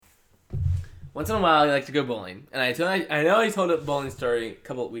once in a while, I like to go bowling. And I know I told a bowling story a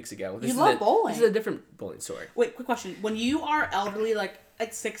couple of weeks ago. You love bowling. This is a different bowling story. Wait, quick question. When you are elderly, like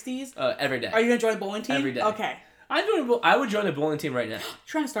 60s, every day. are you going to join a bowling team? Every day. Okay. I would join a bowling team right now.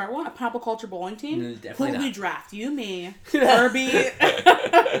 Trying to start one? A Pineapple Culture bowling team? Definitely Who not. will we draft? You, me, Herbie.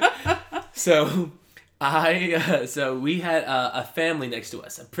 So we had a family next to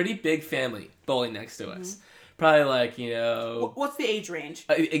us, a pretty big family bowling next to us. Probably like, What's the age range?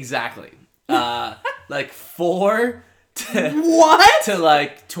 Exactly. Like 4 to What? to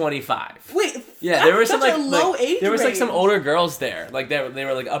like 25. Wait, Yeah, there were some such like a low age there was like some range. older girls there. Like they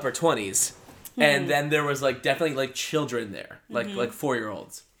were like upper 20s. And then there was like definitely like children there, like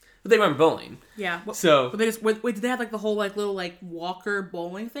 4-year-olds. But they weren't bowling. Yeah. So But they just wait. Did they have like the whole like little like walker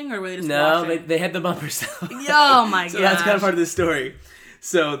bowling thing, or were they just no, watching? they had the bumpers down. Oh my god. So that's kind of part of the story.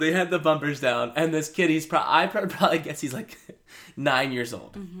 So they had the bumpers down, and this kid, I probably guess he's like 9 years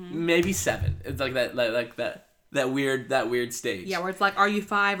old, maybe 7. It's like that weird stage. Yeah, where it's like, are you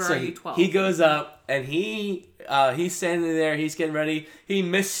 5 or So are you 12? he goes up, and he's standing there, he's getting ready, he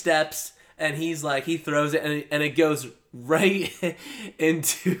missteps, and he throws it, and it goes right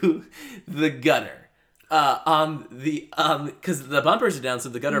into the gutter. Because the bumpers are down, so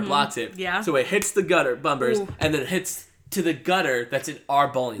the gutter blocks it. Yeah. So it hits the gutter bumpers, Ooh. and then it hits to the gutter that's in our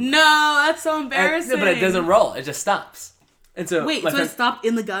bowling. No, that's so embarrassing. But it doesn't roll; it just stops. And so Wait, my so friend, it stopped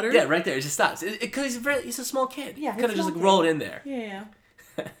in the gutter? yeah, right there, it just stops. Because he's a small kid. Yeah, could have he's a just small kid. rolled in there. Yeah.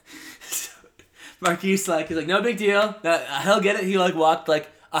 So Marquise he's like, no big deal. He'll get it. He walked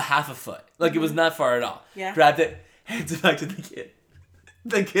a half a foot. It was not far at all. Yeah. Grabbed it, hands it back to the kid.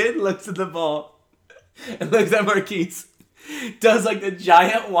 The kid looks at the ball and looks at Marquise, does the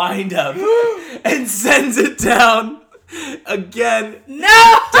giant wind up and sends it down again.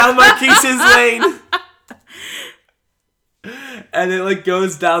 No! Down Marquise's lane. And it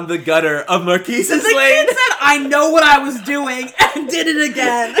goes down the gutter of Marquise's The lane. kid said, I know what I was doing, and did it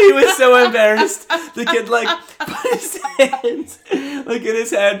again. He was so embarrassed. The kid put his hands in his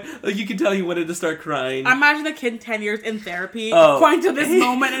head. You could tell he wanted to start crying. I imagine the kid 10 years in therapy, Oh. going to this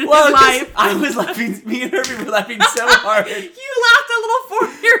moment in his 'cause life. I was laughing. Me and Herbie were laughing so hard. You laughed a little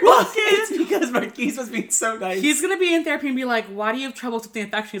 4-year-old Well, kid. it's because Marquise was being so nice. He's gonna be in therapy and be like, why do you have trouble with the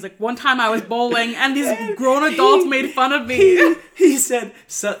infection? He's like, one time I was bowling and these grown adults made fun of me. He said,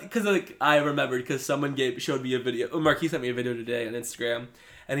 because I remembered because someone showed me a video. Marquis sent me a video today on Instagram,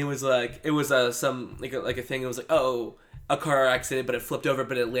 and he was like, it was some a thing. It was like, oh, a car accident, but it flipped over,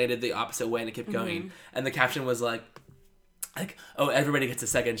 but it landed the opposite way, and it kept going. And the caption was like, oh, everybody gets a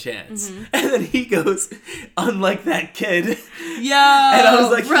second chance. And then he goes, unlike that kid. Yo, And I was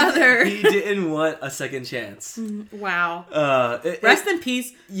like, brother. he didn't want a second chance. Wow. Rest in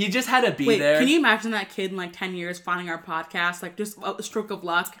peace. You just had to be Wait, there. can you imagine that kid in 10 years finding our podcast, just a stroke of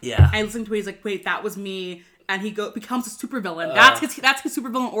luck? Yeah. And listening to it, he's like, wait, that was me. And he becomes a supervillain. That's his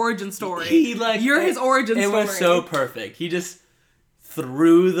supervillain origin story. You're his origin story. It was so perfect. He just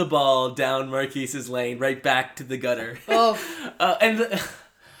threw the ball down Marquise's lane right back to the gutter. Oh.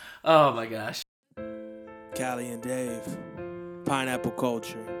 Oh my gosh. Callie and Dave, Pineapple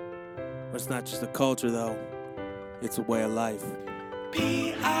Culture. But it's not just a culture though, it's a way of life.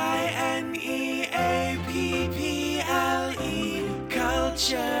 Pineapple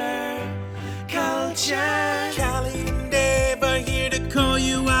culture. Callie and Dave are here to call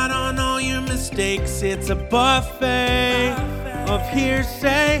you out on all your mistakes. It's a buffet of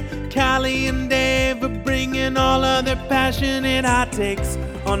hearsay. Callie and Dave are bringing all of their passionate hot takes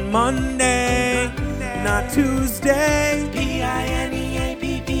on Monday, not Tuesday. Pineapple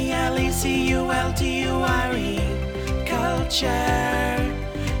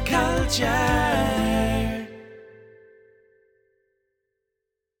culture.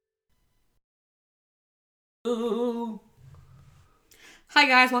 Ooh. Hi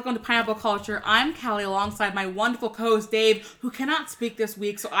guys, welcome to Pineapple Culture. I'm Callie alongside my wonderful co-host Dave, who cannot speak this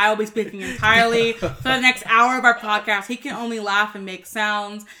week, so I will be speaking entirely for the next hour of our podcast. He can only laugh and make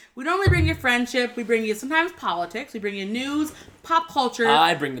sounds. We don't only bring you friendship, we bring you sometimes politics, we bring you news, pop culture.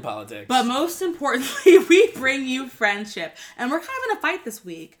 I bring the politics. But most importantly, we bring you friendship. And we're kind of in a fight this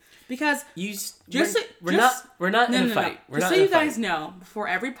week. Because we're not in a fight. Just so you guys know, before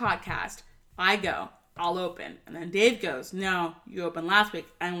every podcast, I go, I'll open. And then Dave goes, no, you opened last week.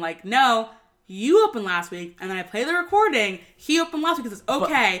 And I'm like, no, you opened last week. And then I play the recording. He opened last week because it's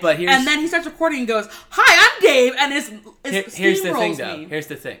okay. But and then he starts recording and goes, hi, I'm Dave. And here's the thing, though. Me. Here's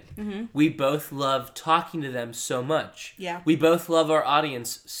the thing. Mm-hmm. We both love talking to them so much. Yeah. We both love our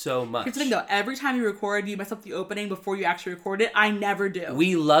audience so much. Here's the thing, though. Every time you record, you mess up the opening before you actually record it. I never do.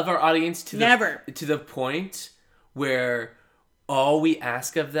 We love our audience to Never. To the point where All we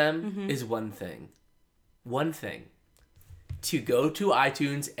ask of them Mm-hmm. is one thing. One thing. To go to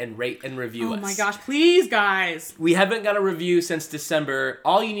iTunes and rate and review us. Oh my gosh, please, guys. We haven't got a review since December.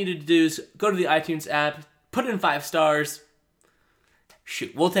 All you need to do is go to the iTunes app, put in 5 stars.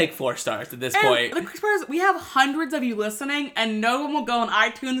 Shoot, we'll take 4 stars at this point. And the crazy part is we have hundreds of you listening, and no one will go on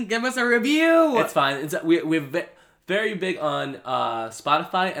iTunes and give us a review. It's fine. We're very big on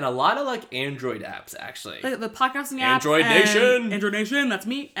Spotify and a lot of like Android apps actually. The podcasting app, Android Nation. Android Nation, that's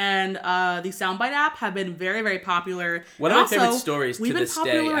me, and the Soundbite app have been very, very popular. One of And my favorite also, stories to we've been this day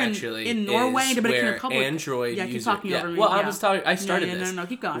popular actually in Norway is and Dominican where Republic. Android Yeah, keep user, talking over me. Well, Yeah. I was talking. I started this. No,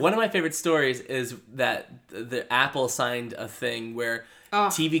 keep going. One of my favorite stories is that the Apple signed a thing where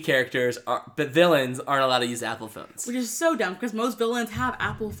TV characters but villains aren't allowed to use Apple phones. Which is so dumb because most villains have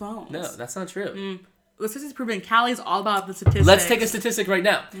Apple phones. No, that's not true. The statistics proven Callie's all about the statistics. Let's take a statistic right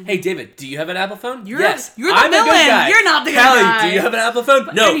now. Hey, David, do you have an Apple phone? You're yes. the I'm villain. A good guy. You're not the good Callie, guy. do you have an Apple phone?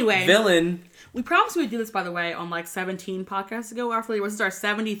 No. anyway. Villain. We promised we would do this, by the way, on like 17 podcasts ago. After this is our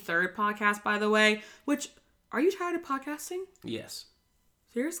 73rd podcast, by the way. Which, are you tired of podcasting? Yes.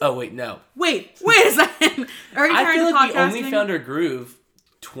 Seriously? Oh wait, no. Wait a second. Are you I tired feel of like podcasting? we only found our groove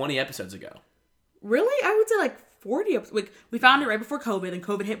 20 episodes ago. Really? I would say like 40 episodes. Like, we found it right before COVID, and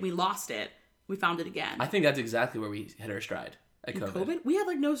COVID hit, and we lost it. We found it again. I think that's exactly where we hit our stride at COVID. We had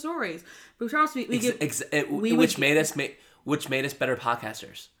like no stories. But we promised Which made us better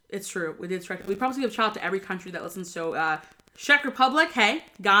podcasters. It's true. We did strike. We probably give a shout out to every country that listens. So, Czech Republic, hey.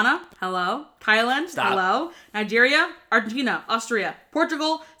 Ghana, hello. Thailand, Stop. hello. Nigeria, Argentina, Austria,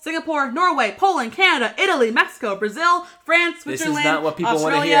 Portugal, Singapore, Norway, Poland, Canada, Italy, Mexico, Brazil, France, This is Switzerland, not what people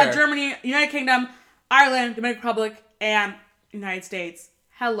wanna Australia, hear. Germany, United Kingdom, Ireland, Dominican Republic, and United States.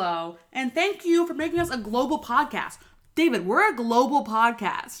 Hello. And thank you for making us a global podcast. David, we're a global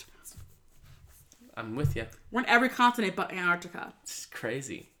podcast. I'm with you. We're in every continent but Antarctica, It's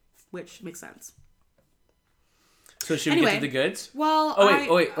crazy. which makes sense. So should we get to the goods? Well,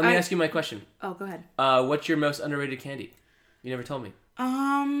 Wait. Let me ask you my question. Oh, go ahead. What's your most underrated candy? You never told me.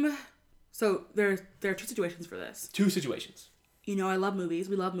 So there are 2 situations for this. 2 situations. You know, I love movies.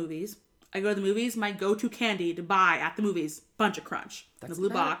 We love movies. I go to the movies. My go-to candy to buy at the movies, Bunch of Crunch, the blue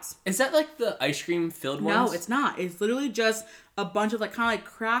box. Is that like the ice cream filled ones? No, it's not. It's literally just a bunch of like kind of like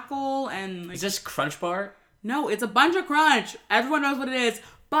crackle and like. Is this Crunch Bar? No, it's a Bunch of Crunch. Everyone knows what it is,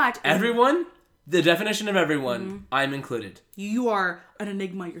 but Everyone? The definition of everyone, Mm-hmm. I'm included. you are an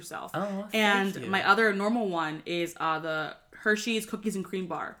enigma yourself. Oh, thank and you. my other normal one is the Hershey's Cookies and Cream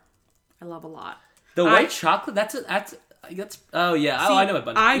Bar. I love a lot. The white chocolate, that's oh yeah. See, I know what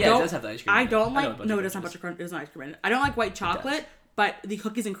Bunch. I Yeah, don't, it does have the ice cream. I in it. don't I know like. what No, it Bunch doesn't have of Bunch of Crunch. It doesn't have ice cream in it. I don't like white chocolate, but the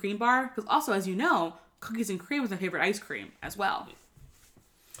cookies and cream bar. Because also, as you know, cookies and cream is my favorite ice cream as well.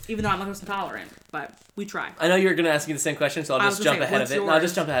 Even though I'm lactose intolerant, but we try. I know you're gonna ask me the same question, so I'll just jump ahead of what's it. No, I'll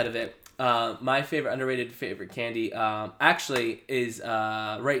just yours? jump ahead of it. My underrated favorite candy, actually is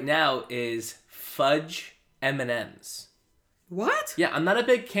right now is fudge M&Ms. What? Yeah, I'm not a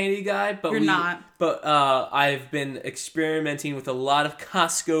big candy guy, but You're not. But I've been experimenting with a lot of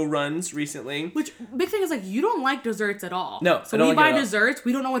Costco runs recently. Which big thing is like you don't like desserts at all. No, so I don't when we like it buy at all. desserts,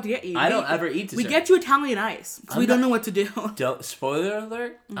 we don't know what to get you. I don't ever eat We dessert. get you Italian ice because we don't know what to do. Don't spoiler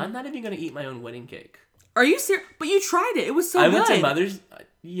alert. Mm-hmm. I'm not even gonna eat my own wedding cake. Are you serious? But you tried it. It was so I good. went to Mother's.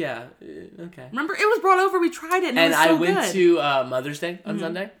 Yeah, okay. Remember, it was brought over. We tried it, and it was so I went good. to Mother's Day on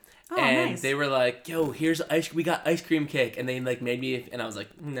Sunday. Oh, and nice. they were like, "Yo, here's we got ice cream cake," and they like made me, and I was like,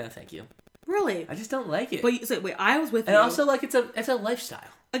 "No, thank you. Really? I just don't like it." But wait, I was with and you. also, like, it's a lifestyle.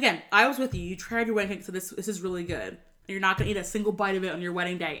 Again, I was with you. You tried your wedding cake, so this is really good. And you're not gonna eat a single bite of it on your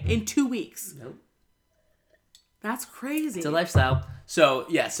wedding day in 2 weeks. Nope. That's crazy. It's a lifestyle. So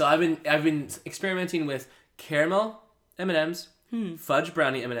yeah, so I've been experimenting with caramel M&Ms, fudge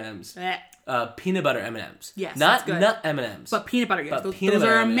brownie M&Ms, Blech. peanut butter M&Ms. Yes, not that's good. nut M&Ms. But peanut butter, yes. But Those, peanut those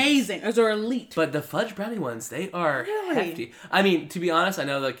butter are M&Ms. amazing. Those are elite. But the fudge brownie ones, they are Really? hefty. I mean, to be honest, I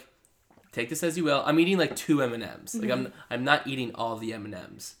know, like, take this as you will. I'm eating like 2 M&Ms. Like I'm not eating all the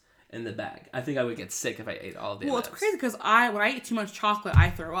M&Ms in the bag. I think I would get sick if I ate all the Well, M&Ms. it's crazy because when I eat too much chocolate, I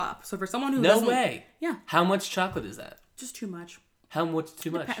throw up. So for someone who No doesn't, way. Yeah, How much chocolate is that? just too much. How much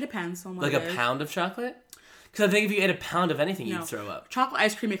too much? It depends on what Like it a is. pound of chocolate? Because I think if you ate a pound of anything, No. you'd throw up. Chocolate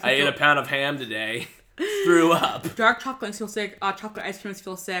ice cream makes me I ate feel a pound of ham today. Threw up. dark chocolate makes me feel sick. Chocolate ice cream makes me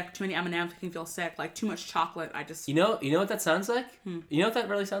feel sick. Too many M&Ms make me feel sick. Like too much chocolate, I just. You know what that sounds like? You know what that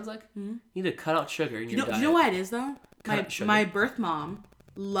really sounds like? You need to cut out sugar in your diet. Do you know why it is though? Cut out sugar. My birth mom Cut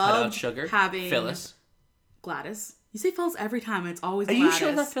out loved sugar. having Phyllis. Gladys. You say Phyllis every time, and it's always Are Gladys. you sure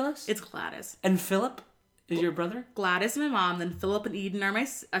it's not Phyllis? It's Gladys. And Philip? is your brother? Gladys and my mom, then Philip and Eden are my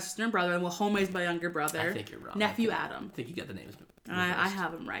sister and brother, and Wilhelm is my younger brother. I think you're wrong. Nephew Adam. I think you got the names. I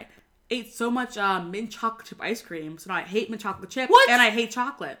have him right. Ate so much mint chocolate chip ice cream, so now I hate mint chocolate chip. What? And I hate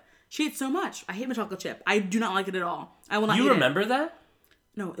chocolate. She ate so much. I hate mint chocolate chip. I do not like it at all. I will not eat You remember that? it.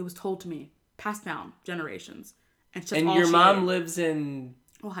 No, it was told to me. Passed down generations. And, And your mom lives in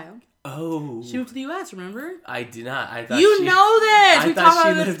Ohio. Oh. She moved to the U.S., remember? I did not. I thought You she, know this! I We thought talked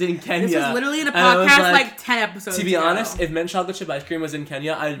she about lived this. in Kenya. This was literally in a And I was podcast like 10 episodes To be ago. honest, if mint chocolate chip ice cream was in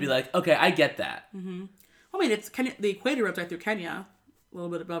Kenya, I would be like, okay, I get that. Mm-hmm. I mean, it's Kenya, the equator runs right through Kenya. A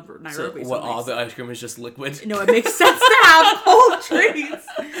little bit above So Nairobi. what, all the ice cream is just liquid? No, it makes sense to have cold treats.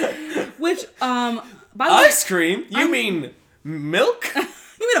 Which, by the way... Ice cream? You mean milk?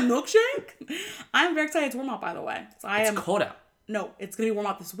 You mean a milkshake? I'm very excited to warm out, by the way. So It's cold out. No, it's going to be warm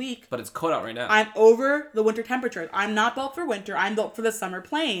out this week. But it's cold out right now. I'm over the winter temperatures. I'm not built for winter. I'm built for the summer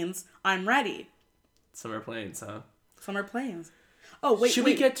plains. I'm ready. Summer plains, huh? Summer plains. Oh, wait, Should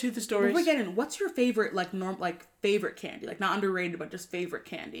we get to the stories? Before we get in, what's your favorite, favorite candy? Like, not underrated, but just favorite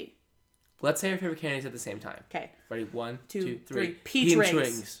candy. Let's say our favorite candies at the same time. Okay. Ready? 1, Two, 2, 3. three. Peach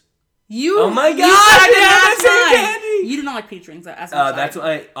rings. Oh my you God, said yeah, last that's your time. candy. You do not like peach rings. That's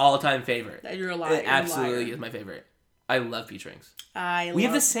my all-time favorite. You're a liar. It absolutely is my favorite. I love peach rings. We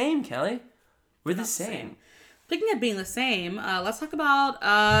have the same, Kelly. We're the same. Speaking of being the same, let's talk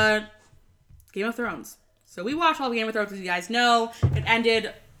about Game of Thrones. So we watched all of Game of Thrones, as you guys know. It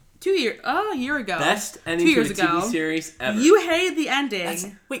ended a year ago. Best ending 2 to a years TV ago. series ever. You hated the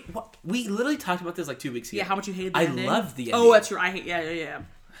ending. Wait, what? We literally talked about this like 2 weeks ago. Yeah, how much you hated the I ending. love the ending. Oh, that's true. I hate. Yeah.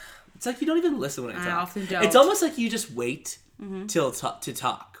 It's like you don't even listen when I talk. I often don't. It's almost like you just wait till to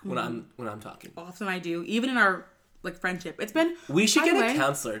talk when I'm talking. Often I do, even in our friendship. It's been. We should by get the a way,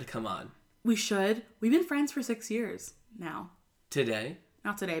 counselor to come on We should. We've been friends for 6 years now. today.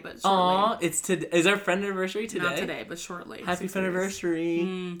 Not today, but shortly. Aw, is our friend anniversary today? Not today, but shortly. Happy 6 friend years.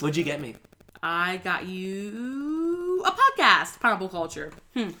 anniversary. What'd you get me? I got you a podcast, Pineapple Culture.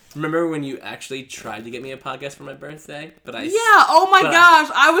 Remember when you actually tried to get me a podcast for my birthday? But I Yeah, oh my but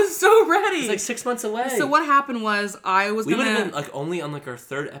gosh, I was so ready. It's like 6 months away. So what happened was We would have been only on our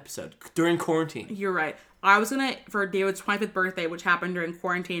third episode during quarantine. You're right. I was gonna, for David's 25th birthday, which happened during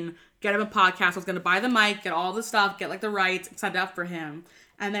quarantine, get him a podcast. I was gonna buy the mic, get all the stuff, get the rights, set it up for him.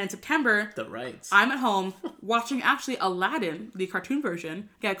 And then in September, The rights. I'm at home watching actually Aladdin, the cartoon version.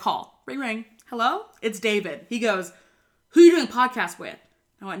 Get a call. Ring, ring. Hello? It's David. He goes, who are you doing a podcast with?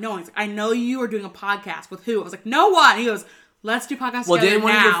 I went, no one. He's like, I know you are doing a podcast with who? I was like, no one. He goes, let's do podcasts together didn't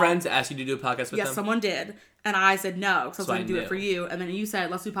one now. of your friends ask you to do a podcast with them? Yes, someone did. And I said no, because I was So going I to do knew. it for you. And then you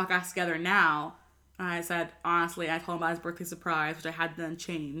said, let's do podcasts together now. And I said, honestly, I told him about his birthday surprise, which I had to then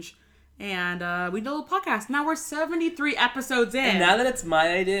change. And we did a little podcast. Now we're 73 episodes in. And now that it's my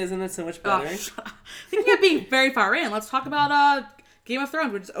idea, isn't it so much better? Thinking of being very far in, let's talk about Game of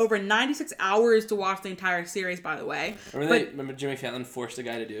Thrones, which is over 96 hours to watch the entire series, by the way. Remember Jimmy Fallon forced a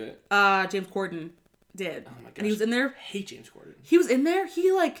guy to do it? James Corden did. Oh my gosh. And he was in there. I hate James Corden. He was in there.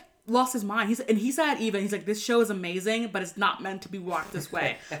 He lost his mind. He said he's like, this show is amazing, but it's not meant to be watched this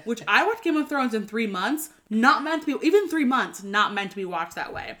way. Which I watched Game of Thrones in 3 months. Not meant to be, even 3 months, not meant to be watched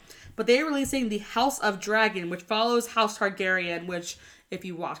that way. But they're releasing the House of Dragon, which follows House Targaryen, which if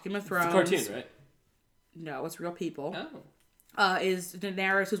you watch Game of Thrones, It's a cartoon, right? No, it's real people. Oh. Is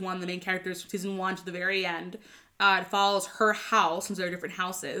Daenerys, who's one of the main characters from season 1 to the very end. It follows her house, since there are different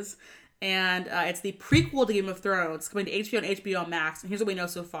houses. And it's the prequel to Game of Thrones, coming to HBO and HBO Max. And here's what we know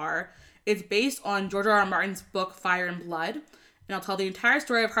so far. It's based on George R.R. Martin's book, Fire and Blood. And it'll tell the entire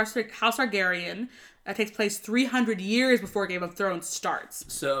story of House Targaryen. It takes place 300 years before Game of Thrones starts.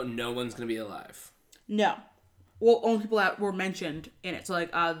 So no one's going to be alive. No. Well, only people that were mentioned in it. So,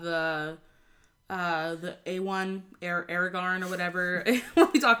 the A1, Aragorn or whatever.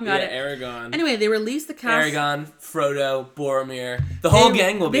 We'll be talking about it. Aragorn. Anyway, they released the cast. Aragorn, Frodo, Boromir. The whole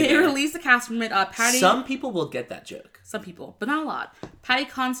gang will be They there. released the cast from it. Patty. Some people will get that joke. Some people, but not a lot. Patty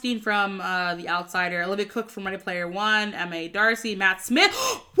Considine from The Outsider, Olivia Cook from Ready Player One, M.A. Darcy, Matt Smith.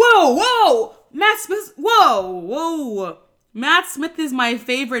 Whoa! Matt Smith. Whoa! Matt Smith is my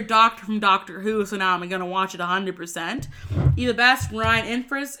favorite doctor from Doctor Who, so now I'm gonna watch it 100%. Eva Best, Ryan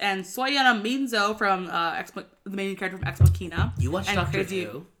Infris, and Soyana Minzo from the main character from Ex Machina. You watched And Doctor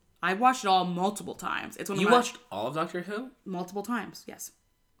Who? I watched it all multiple times. It's one of You my watched all of Doctor Who? multiple times. Yes.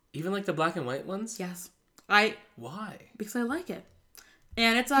 Even the black and white ones? Yes. Why? Because I like it.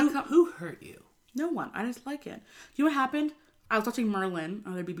 And it's Who hurt you? No one. I just like it. You know what happened? I was watching Merlin,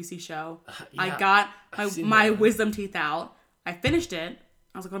 another BBC show. Yeah, I got I've seen my Merlin. wisdom teeth out. I finished it.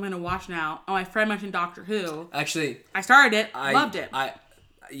 I was like, what am I going to watch now? Oh, my friend mentioned Doctor Who. Actually, I started it. Loved it.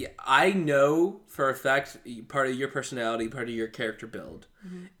 yeah, I know for a fact part of your personality, part of your character build,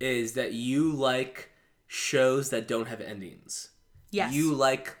 is that you like shows that don't have endings. Yes. You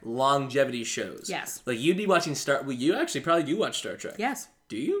like longevity shows. Yes. Like you'd be watching Well, you actually probably do watch Star Trek. Yes.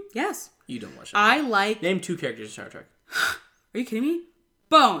 Do you? Yes. You don't watch Star Trek. I like... Name 2 characters in Star Trek. Are you kidding me?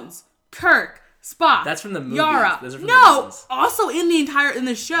 Bones, Kirk, Spock. That's from the movies. Yara. Those are from the No, movies. also in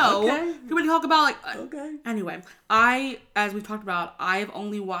the show. Okay. Can we talk about Okay. Anyway, as we've talked about, I've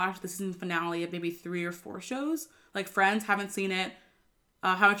only watched the season finale of maybe 3 or 4 shows. Like Friends, haven't seen it.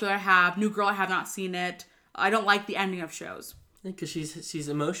 How Much Other I Have. New Girl, I have not seen it. I don't like the ending of shows. Because she's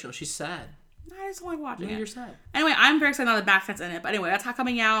emotional. She's sad. I just don't like watching it. You're sad. Anyway, I'm very excited on the back that's in it. But anyway, that's how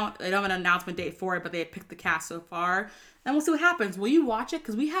coming out. They don't have an announcement date for it, but they have picked the cast so far. And we'll see what happens. Will you watch it?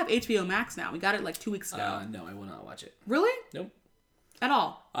 Because we have HBO Max now. We got it like 2 weeks ago. No, I will not watch it. Really? Nope. At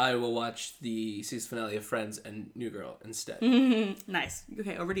all? I will watch the season finale of Friends and New Girl instead. Nice.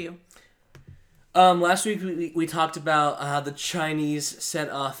 Okay, over to you. Last week we talked about how the Chinese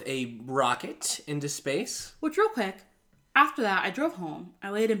sent off a rocket into space. Which, real quick, after that, I drove home.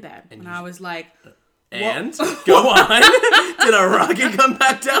 I laid in bed. And I was like... And? Go on. Did a rocket come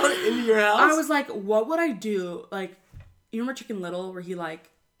back down into your house? I was like, what would I do? Like, you remember Chicken Little where he like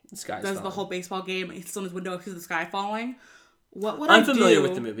The sky's does falling. the whole baseball game and he sits on his window and sees the sky falling? What would I do? I'm familiar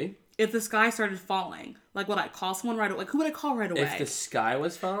with the movie. If the sky started falling? Like, would I call someone right away? Like, who would I call right away? If the sky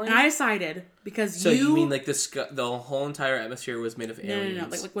was falling? And I decided, because So you mean like the whole entire atmosphere was made of aliens? No.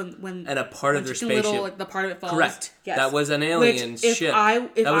 Like when and a part of their Chicken spaceship. Little, like the part of it falls. Correct. Yes. That was an alien Which, if ship.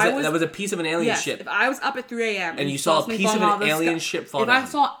 That was a piece of an alien yes, ship. If I was up at 3 a.m. And you saw a something piece of falling out an the alien sky- ship fall If down. I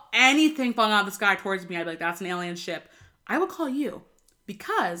saw anything falling out of the sky towards me, I'd be like, that's an alien ship. I would call you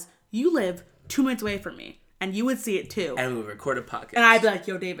because you live 2 minutes away from me and you would see it too. And we recorded podcasts. And I'd be like,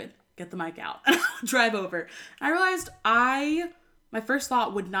 yo, David, get the mic out. And I would drive over. And I realized my first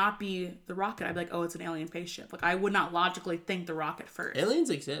thought would not be the rocket. I'd be like, oh, it's an alien spaceship. Like, I would not logically think the rocket first. Aliens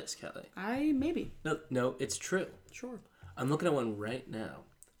exist, Kelly. Maybe. No, it's true. Sure. I'm looking at one right now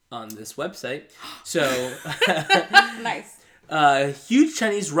on this website. So, Nice. huge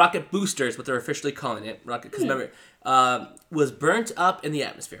Chinese rocket booster is what they're officially calling it. Rocket, because remember, was burnt up in the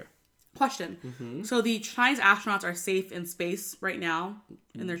atmosphere. Question. Mm-hmm. So the Chinese astronauts are safe in space right now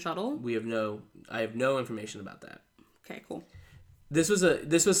in their shuttle? I have no information about that. Okay, cool. This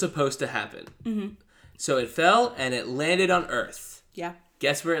was supposed to happen. Mm-hmm. So it fell and it landed on Earth. Yeah.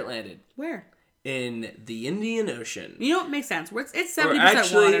 Guess where it landed? Where? In the Indian Ocean. You know, it makes sense. It's Or 70%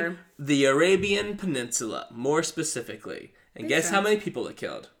 actually, water. the Arabian Peninsula, more specifically. And Makes guess how sense. many people it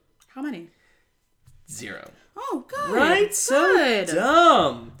killed? How many? 0. Oh, good. Right? So Good.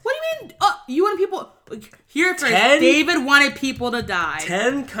 dumb. What do you mean? You wanted people... Here first, 10 David wanted people to die.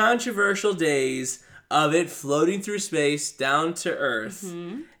 10 controversial days of it floating through space down to Earth.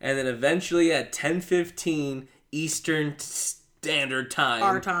 Mm-hmm. And then eventually at 10:15 Eastern Standard Time.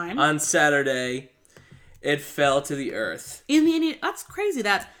 Our time. On Saturday, it fell to the Earth. In the Indian... That's crazy.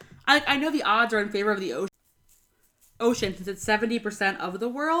 I know the odds are in favor of the ocean since it's 70% of the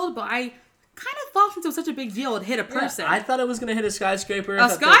world, but I kind of thought since it was such a big deal, it hit a person. I thought it was going to hit a skyscraper. A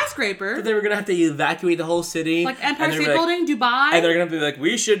skyscraper? That they were going to have to evacuate the whole city. Like Empire and they State were Building, Dubai? And they're going to be like,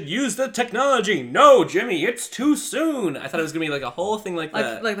 we should use the technology. No, Jimmy, it's too soon. I thought it was going to be like a whole thing like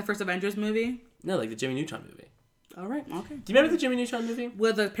that. Like the first Avengers movie? No, like the Jimmy Neutron movie. All right, okay. Do you remember the Jimmy Neutron movie?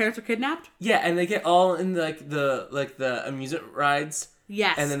 Where the parents are kidnapped? Yeah, and they get all in the amusement rides.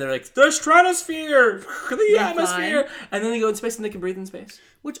 Yes. And then they're like, the stratosphere, the Yeah, atmosphere. fine. And then they go in space and they can breathe in space.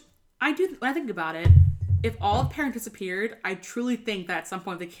 Which I do, when I think about it, if all parents disappeared, I truly think that at some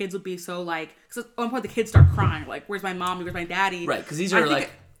point the kids would be so like, because at one point the kids start crying, like, where's my mommy, where's my daddy? Right, because these I are think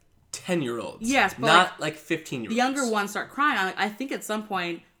like 10-year-olds. Yes, but not like 15-year-olds. the younger ones start crying. I think at some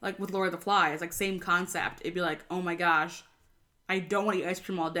point, like with Lord of the Flies, like same concept. It'd be like, oh my gosh, I don't want to eat ice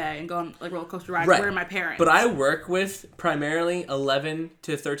cream all day and go on like roller coaster rides. Right. Where are my parents? But I work with primarily 11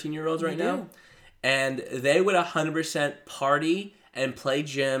 to 13-year-olds right now. And they would 100% party and play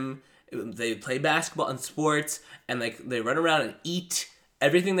gym. They play basketball and sports. And like they run around and eat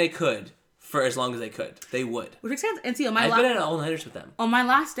everything they could for as long as they could. They would. Which makes sense. And see, on I've been at all-nighters with them. on my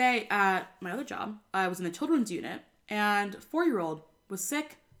last day at my other job, I was in the children's unit, and a 4-year-old was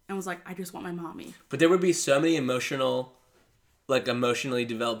sick and was like, I just want my mommy. But there would be so many emotionally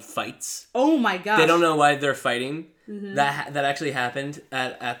developed fights. Oh my gosh. They don't know why they're fighting. Mm-hmm. That actually happened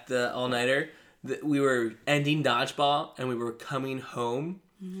at the all-nighter. We were ending dodgeball and we were coming home.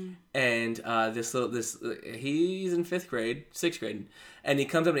 Mm-hmm. And he's in 6th grade, and he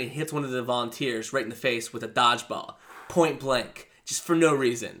comes up and he hits one of the volunteers right in the face with a dodgeball, point blank, just for no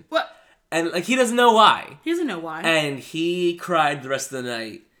reason. What? And, like, he doesn't know why. He doesn't know why. And he cried the rest of the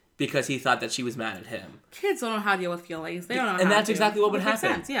night because he thought that she was mad at him. Kids don't know how to deal with feelings. They don't know how to. And that's exactly what would Which makes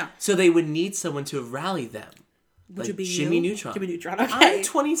happen. sense, yeah. So they would need someone to rally them. Would like you be Jimmy you? Neutron. Jimmy Neutron, okay. I'm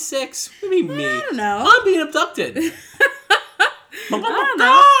 26. What do you mean me? I don't know. I'm being abducted. I don't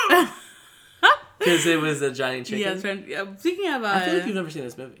know. Because it was a giant chicken. Yeah, speaking of... I feel like you've never seen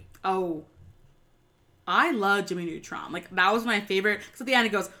this movie. Oh. I love Jimmy Neutron. Like, that was my favorite. Because at the end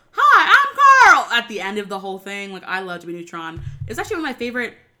it goes, "Hi, I'm Carl!" At the end of the whole thing. Like, I love Jimmy Neutron. It's actually one of my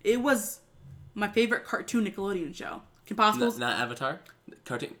favorite... It was my favorite cartoon Nickelodeon show. Kim Possible's... Not Avatar?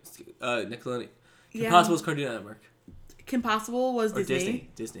 Cartoon... Nickelodeon. Kim Yeah. Possible's Cartoon Network. Kim Possible was Or Disney.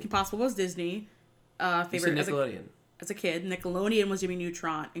 Disney. Kim Possible was Disney. You Favorite said Nickelodeon. as a kid. Nickelodeon was Jimmy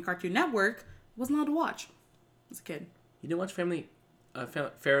Neutron. And Cartoon Network wasn't allowed to watch as a kid. You didn't watch Fairy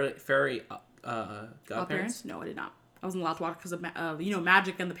Godparents? No, I did not. I wasn't allowed to watch because of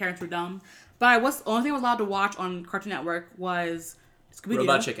Magic and the parents were dumb. But the only thing I was allowed to watch on Cartoon Network was Scooby-Doo.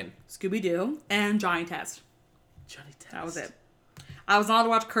 Robot Chicken. Scooby-Doo and Johnny Test. Johnny Test. That was it. I was not allowed to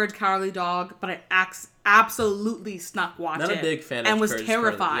watch Courage the Cowardly Dog, but I absolutely snuck watch it. Not a big fan of and was Courage the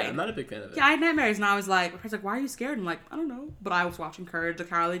terrified. Cowardly- Yeah, I'm not a big fan of it. Yeah, I had nightmares, and I was like, my parents were like, "Why are you scared?" I'm like, "I don't know." But I was watching Courage the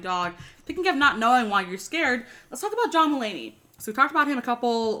Cowardly Dog. Speaking of not knowing why you're scared, let's talk about John Mulaney. So we talked about him a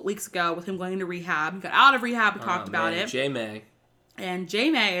couple weeks ago with him going into rehab. He got out of rehab. We talked about it. J-May. And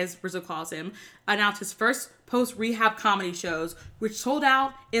J-May, as Rizzo calls him, announced his first post-rehab comedy shows, which sold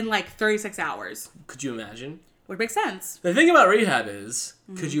out in like 36 hours. Could you imagine? Which makes sense. The thing about rehab is,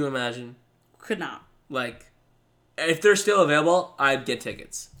 could you imagine? Could not. Like, if they're still available, I'd get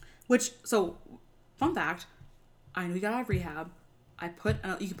tickets. Fun fact, I knew he got out of rehab. You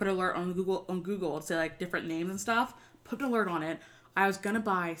can put an alert on Google to say like different names and stuff. Put an alert on it. I was gonna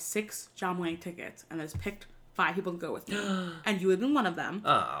buy 6 John Mulaney tickets and I just picked 5 people to go with me. And you had been one of them.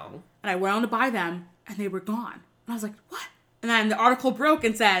 Oh. And I went on to buy them and they were gone. And I was like, what? And then the article broke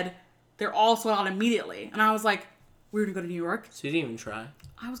and said, they're all sold out immediately. And I was like, we're gonna go to New York. So you didn't even try?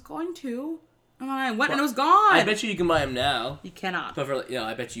 I was going to. And then I went and it was gone. I bet you can buy them now. You cannot. But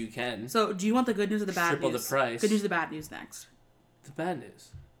I bet you can. So do you want the good news or the bad Triple news? the price. Good news or the bad news next? The bad news.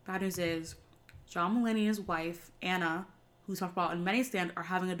 Bad news is John Mulaney and his wife, Anna, who's talked about in many stand, are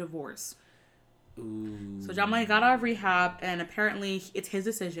having a divorce. Ooh. So John Mulaney got out of rehab, and apparently it's his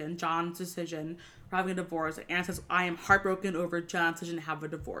decision, John's decision, for having a divorce. And Anna says, "I am heartbroken over John's decision to have a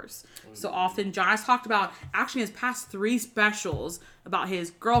divorce." So often, John has talked about, actually in his past 3 specials, about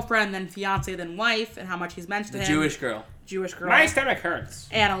his girlfriend, then fiance, then wife, and how much he's meant to him. Jewish girl. Jewish girl. My stomach hurts.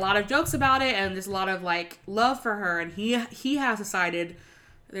 And a lot of jokes about it, and there's a lot of like love for her, and he has decided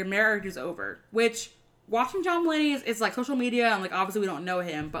their marriage is over. Which, watching John Mulaney it's like social media, and like obviously we don't know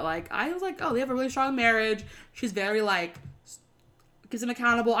him, but like I was like, oh, they have a really strong marriage. She's very like gives him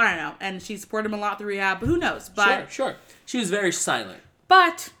accountable. I don't know, and she supported him a lot through rehab, but who knows? But Sure. She was very silent.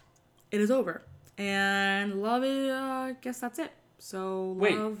 But it is over, and love it. I guess that's it. So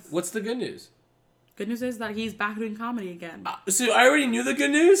Wait, love. what's the good news? Good news is that he's back doing comedy again. So I already knew the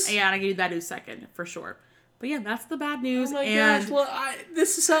good news? Yeah, and I gave you that news second for sure. But yeah, that's the bad news. Oh my and gosh, well,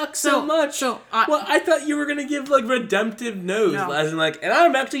 this sucks so much. Well, I thought you were going to give, like, redemptive news. No. As in, like, and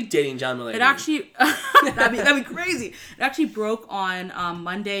I'm actually dating John Mulaney. it actually that'd be crazy. It actually broke on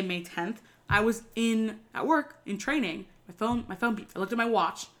Monday, May 10th. I was at work in training. My phone beeped. I looked at my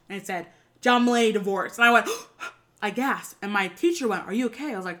watch and it said John Mulaney divorced, and I went, I gasped. And my teacher went, "Are you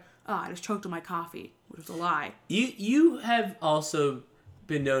okay?" I was like, "Oh, I just choked on my coffee," which was a lie. You have also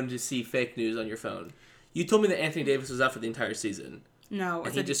been known to see fake news on your phone. You told me that Anthony Davis was out for the entire season. No,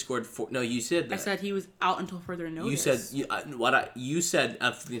 And he just scored 4. No, you said that. I said he was out until further notice. You said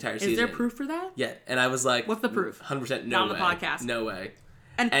out for the entire season. Is there proof for that? Yeah, and I was like, What's the proof? 100% Not no on way. the podcast. No way.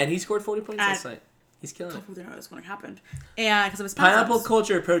 And he scored 40 points last night. He's killing it. further notice when it happened, and because of his Pineapple pass-ups.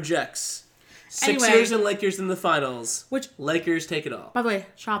 Culture projects Anyway. Sixers and Lakers in the finals. Which- Lakers take it all. By the way,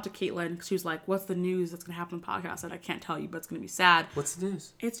 shout out to Caitlin, because she was like, "What's the news that's going to happen on the podcast?" I said, "I can't tell you, but it's going to be sad." What's the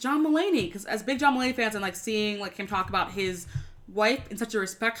news? It's John Mulaney, because as big John Mulaney fans and like seeing like him talk about his wife in such a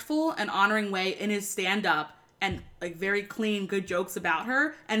respectful and honoring way in his stand-up, and like very clean, good jokes about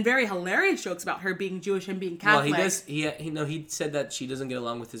her, and very hilarious jokes about her being Jewish and being Catholic. Well, he does. He said that she doesn't get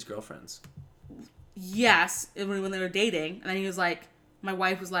along with his girlfriends. Yes, when they were dating, and then he was like, my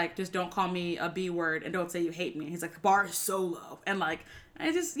wife was like, "Just don't call me a B word and don't say you hate me." And he's like, "The bar is so low," and like, and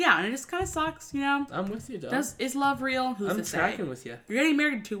it just kind of sucks, you know. I'm with you, dog. Is love real? Who's I'm to say? tracking with you. You're getting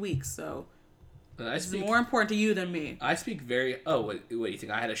married in 2 weeks, so I it's speak. more important to you than me. I speak very. Oh, what do you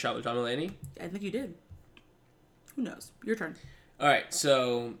think? I had a shot with John Mulaney? I think you did. Who knows? Your turn. All right,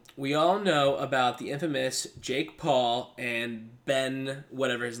 so we all know about the infamous Jake Paul and Ben,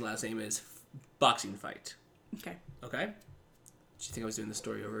 whatever his last name is, boxing fight. Okay. Okay? Did you think I was doing the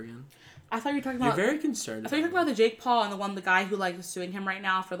story over again? I thought you were talking You're about. very concerned. I thought you were talking about the Jake Paul and the guy who like is suing him right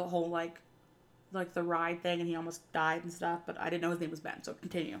now for the whole like the ride thing, and he almost died and stuff. But I didn't know his name was Ben. So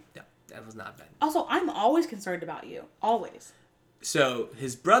continue. No, that was not Ben. Also, I'm always concerned about you. Always. So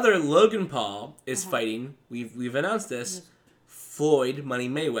his brother Logan Paul is fighting. We've announced this. Floyd Money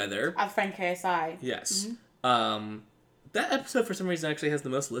Mayweather. I've friend KSI. Yes. That episode for some reason actually has the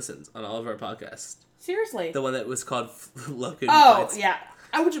most listens on all of our podcasts. Seriously. The one that was called Logan. Oh Fights. yeah,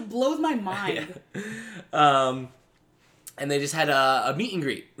 which blows my mind. And they just had a meet and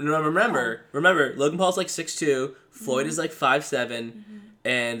greet. Remember, Logan Paul's like 6'2", Floyd is like 5'7",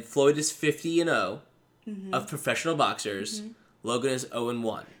 and Floyd is 50-0 of professional boxers. Logan is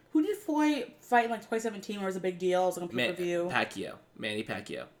 0-1. Who did Floyd fight in like 2017 where it was a big deal? It was like a pay-per-view. Manny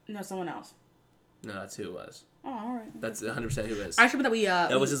Pacquiao. No, someone else. No, that's who it was. Oh, all right. That's 100% who it is. I remember that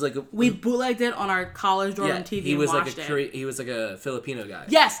that was just like we bootlegged it on our college dorm TV. He was and like watched he was like a Filipino guy.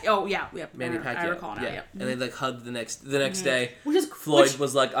 Yes. Oh yeah. Yep. Manny Pacquiao. I recall now. Yep. And they like hugged the next day. Floyd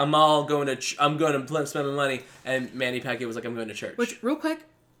was like, I'm going to spend my money, and Manny Pacquiao was like, I'm going to church. Which real quick,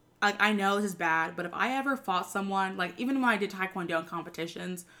 like I know this is bad, but if I ever fought someone, like even when I did Taekwondo in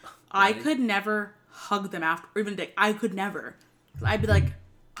competitions, I could never hug them after, or even dick. I could never. I'd be like,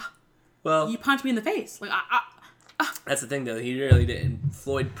 well, you punched me in the face. Like that's the thing though. He really didn't.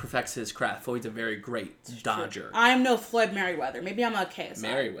 Floyd perfects his craft. Floyd's a very great dodger. I am no Floyd Merriweather. Maybe I'm a KSI.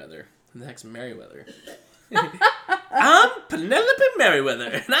 Merriweather. Who the heck's Merriweather? I'm Penelope Merriweather,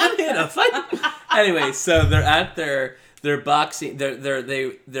 and I'm here to fight. Anyway, so they're at their boxing.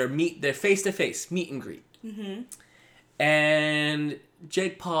 They're face to face meet and greet. And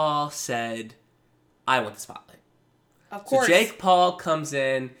Jake Paul said, "I want the spotlight." Of course. So Jake Paul comes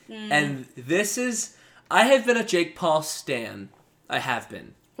in, and this is. I have been a Jake Paul stan. I have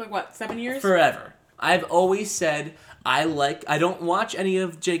been. For like what, 7 years? Forever. I've always said I don't watch any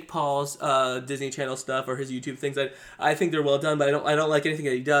of Jake Paul's Disney Channel stuff or his YouTube things. I think they're well done, but I don't like anything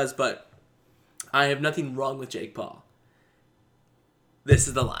that he does. But I have nothing wrong with Jake Paul. This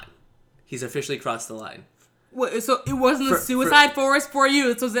is the line. He's officially crossed the line. What, so it wasn't a suicide forest for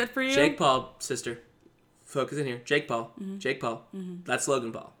you? This was it for you? Jake Paul, sister. Focus in here. Jake Paul. Jake Paul. That's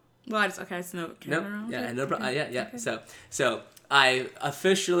Logan Paul. Well, I just know. Nope. Yeah, no problem. Yeah. Okay. So I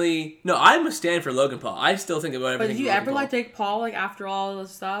officially I'm a stand for Logan Paul. I still think about everything. But did you ever like Jake Paul after all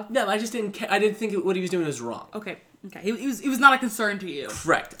this stuff? No, I just didn't. I didn't think what he was doing was wrong. Okay. He was not a concern to you.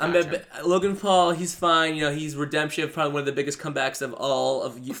 Correct. Gotcha. Logan Paul, he's fine. He's redemption, probably one of the biggest comebacks of all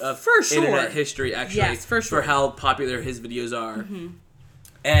of for sure. internet history. Actually, yes, for sure. For how popular his videos are,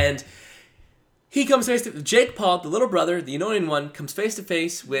 and. He comes face to Jake Paul, the little brother, the annoying one, comes face to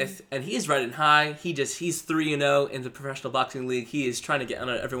face with, and he is riding high. He's 3-0 in the professional boxing league. He is trying to get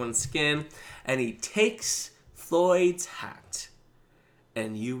under everyone's skin, and he takes Floyd's hat.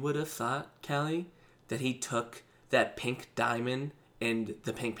 And you would have thought, Callie, that he took that pink diamond in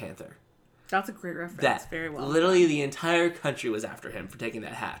the Pink Panther. That's a great reference. That very well. Literally, the entire country was after him for taking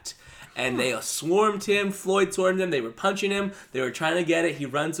that hat. And they swarmed him. Floyd swarmed him. They were punching him. They were trying to get it. He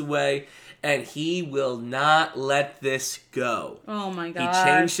runs away. And he will not let this go. Oh my god. He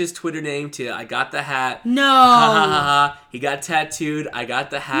changed his Twitter name to I got the hat. No. Ha ha ha ha. He got tattooed. I got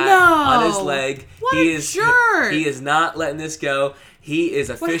the hat on his leg. What a jerk. He is not letting this go. He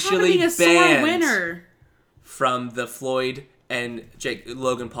is officially banned banned from the Floyd and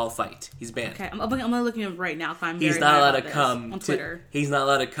Logan Paul fight. He's banned. Okay, I'm looking at him right now. He's not allowed to come on Twitter. He's not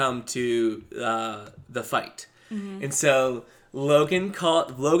allowed to come to the fight. And so Logan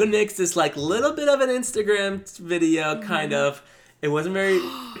makes this like little bit of an Instagram video, kind of. It wasn't very.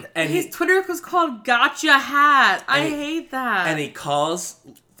 And his Twitter was called Gotcha Hat. I hate that. And he calls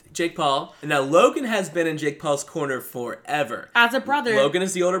Jake Paul. And now Logan has been in Jake Paul's corner forever. As a brother. Logan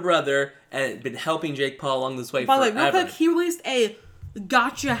is the older brother and been helping Jake Paul along this way forever. By the way, real quick, he released a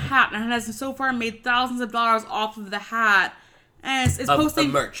Gotcha Hat and has so far made thousands of dollars off of the hat. And it's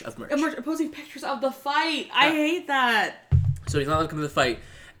posting merch. Posting pictures of the fight. I hate that. So he's not allowed to come to the fight.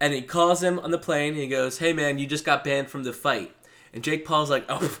 And he calls him on the plane. And he goes, "Hey man, you just got banned from the fight." And Jake Paul's like,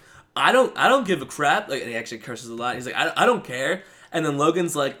 "Oh, I don't give a crap." Like, and he actually curses a lot. He's like, I don't care. And then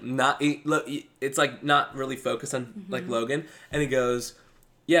Logan's like, it's like not really focused on like Logan. And he goes,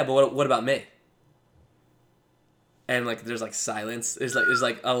 "Yeah, but what about me?" And like there's like silence. There's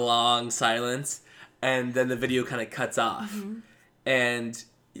like a long silence, and then the video kind of cuts off. And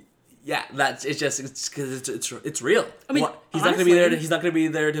yeah, it's because it's real. I mean, he's not gonna be there. He's not gonna be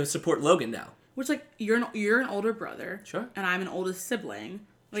there to support Logan now. Which, like, you're an older brother. Sure. And I'm an oldest sibling.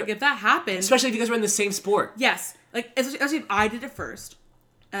 Like, Sure. if that happens... Especially if you guys were in the same sport. Yes. Like, especially if I did it first.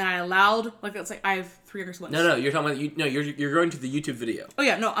 And I allowed... Like, it's like I have 3 younger siblings. No, you're talking about... you're going to the YouTube video. Oh,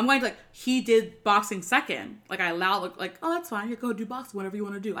 yeah. No, I'm going to, like... He did boxing second. Like, I allowed... Like, oh, that's fine. You go do boxing. Whatever you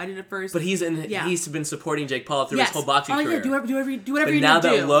want to do. I did it first. But he's been supporting Jake Paul through his whole boxing career. Yeah, do whatever you But need to do. now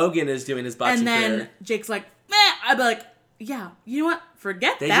that Logan is doing his boxing career... And then Jake's like, meh. I'd be like... Yeah, you know what?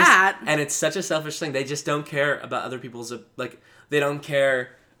 Forget that. And it's such a selfish thing. They just don't care about other people's... Like, they don't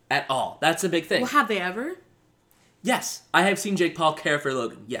care at all. That's a big thing. Well, have they ever? Yes. I have seen Jake Paul care for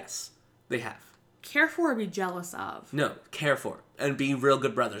Logan. Yes. They have. Care for or be jealous of? No. Care for. And be real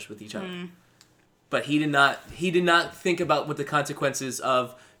good brothers with each other. But he did not think about what the consequences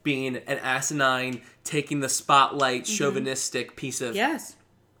of being an asinine, taking the spotlight, chauvinistic piece of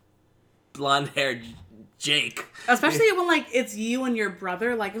blonde-haired Jake. Especially when, like, it's you and your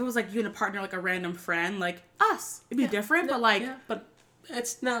brother. Like, if it was, like, you and a partner, like, a random friend. Like, us. It'd be different, but, like... Yeah, but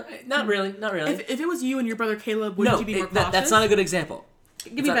it's not really. If it was you and your brother Caleb, wouldn't you be more cautious? That's not a good example.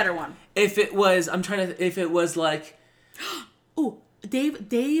 Give me a better one. If it was... If it was, like... Ooh,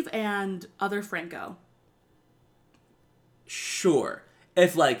 Dave and other Franco. Sure.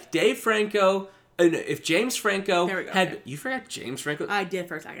 If, like, Dave Franco... If James Franco there we go, had... okay. You forgot James Franco? I did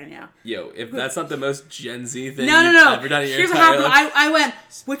for a second, yeah. Yo, if that's not the most Gen Z thing No. you've ever done in your Here's what entire happened. life. I went,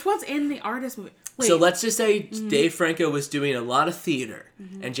 which one's in the artist movie? Wait. So let's just say Dave Franco was doing a lot of theater,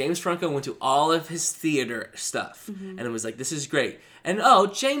 and James Franco went to all of his theater stuff, and it was like, this is great. And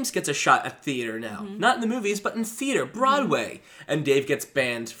James gets a shot at theater now. Not in the movies, but in theater, Broadway. And Dave gets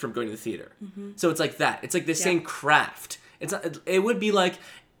banned from going to the theater. So it's like that. It's like the same craft. It's not, it would be like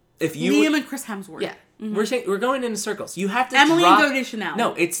if you... Liam and Chris Hemsworth. Yeah. We're going in circles. You have to Emily drop... and Zoe Chanel.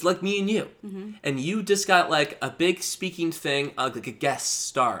 No, it's like me and you. And you just got like a big speaking thing, like a guest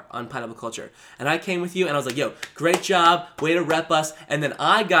star on Pineapple Culture. And I came with you and I was like, yo, great job, way to rep us. And then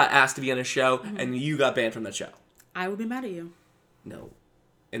I got asked to be on a show and you got banned from that show. I would be mad at you. No.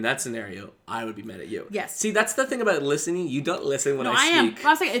 In that scenario, I would be mad at you. Yes. See, that's the thing about listening. You don't listen when I I am. speak. But I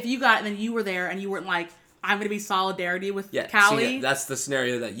was saying, if you got it and then you were there and you weren't like, I'm going to be solidarity with Callie. See, that's the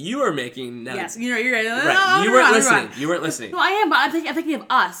scenario that you are making now. Yes, you're right. Right. No, You weren't listening. You weren't listening. No, I am, but I'm thinking of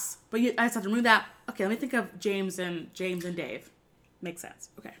us. But I just have to remove that. Okay, let me think of James and Dave. Makes sense.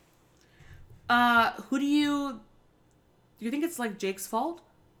 Okay. Who do you think it's like Jake's fault?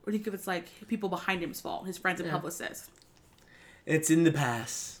 Or do you think it's like people behind him's fault, his friends and publicists? It's in the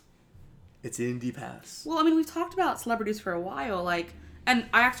past. It's in the past. Well, I mean, we've talked about celebrities for a while, like, and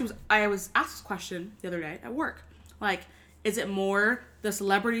I was asked this question the other day at work. Like, is it more the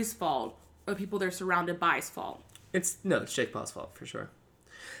celebrity's fault or the people they're surrounded by's fault? It's Jake Paul's fault for sure.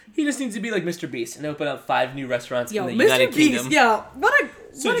 He just needs to be like Mr. Beast and open up 5 new restaurants in the United Kingdom. Yo, what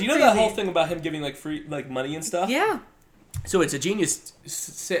a So do you know that whole thing about him giving like free like money and stuff? Yeah. So it's a genius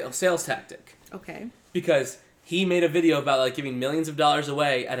sales tactic Okay. because he made a video about like giving millions of dollars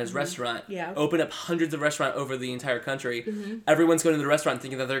away at his restaurant. Yeah. Open up hundreds of restaurants over the entire country. Everyone's going to the restaurant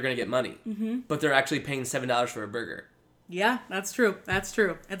thinking that they're going to get money, but they're actually paying $7 for a burger. Yeah, that's true. That's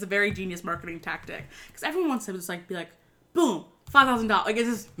true. It's a very genius marketing tactic because everyone wants to just like be like, boom, $5,000. Like it's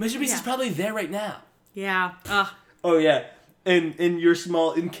just Mr. Beast is probably there right now. Yeah. Oh yeah, in your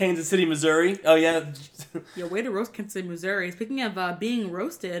in Kansas City, Missouri. Oh yeah. Yo, way to roast Kansas City, Missouri. Speaking of being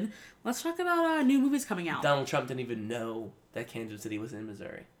roasted, let's talk about new movies coming out. Donald Trump didn't even know that Kansas City was in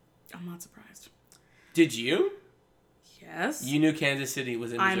Missouri. I'm not surprised. Did you? Yes. You knew Kansas City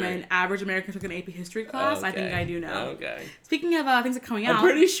was in Missouri. I'm an average American who took an AP history class. Okay. I think I do know. Okay. Speaking of things that are coming out. I'm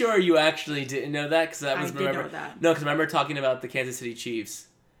pretty sure you actually didn't know that because I did know that. No, because I remember talking about the Kansas City Chiefs,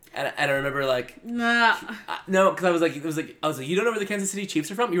 and I remember like Nah. no, because I was like you don't know where the Kansas City Chiefs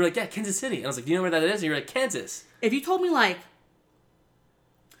are from? You were like, yeah, Kansas City, and I was like, do you know where that is? And you were like, Kansas. If you told me like,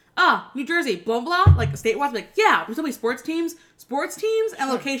 New Jersey, blah blah, like statewide, I'd be like, yeah. You told me sports teams and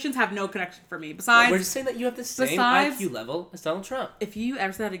locations have no connection for me. Besides, we're just saying that you have the same besides- IQ level as Donald Trump. if you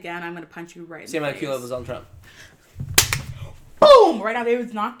ever say that again, I'm gonna punch you right Same in the IQ face. level as Donald Trump. Boom! Right now,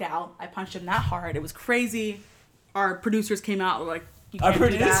 David's knocked out. I punched him that hard. It was crazy. Our producers came out. Were like, you Our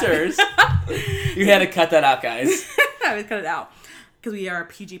can't do that. producers. You had to cut that out, guys. I would cut it out because we are a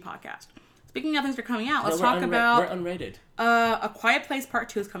PG podcast. Speaking of things that are coming out, let's No, talk we're about unrated. A Quiet Place Part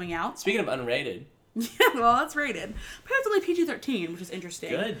 2 is coming out. Speaking of unrated. Yeah, well, that's rated. But it's only PG-13, which is interesting.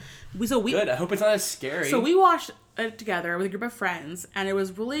 Good. Good. I hope it's not as scary. So we watched it together with a group of friends, and it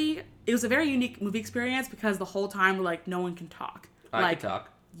was a very unique movie experience because the whole time we're like, no one can talk. I can talk.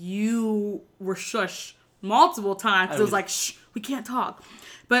 You were shush multiple times because it was like, shh, we can't talk.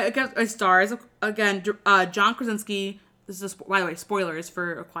 But it stars, again, John Krasinski, This is by the way, spoilers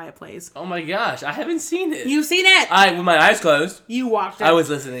for A Quiet Place. Oh my gosh, I haven't seen it. You've seen it. With my eyes closed. You watched it. I was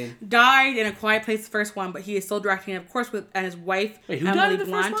listening. Died in A Quiet Place, the first one, but he is still directing it, of course, and his wife, Wait, who Emily died in the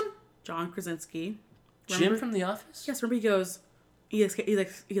Blunt. first one? John Krasinski. Jim from The Office? Yes, remember he goes, he does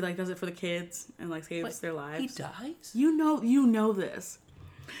it for the kids and like saves their lives. He dies? You know this.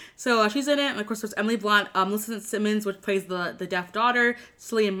 So she's in it, and of course there's Emily Blunt, Melissa Simmons, which plays the deaf daughter.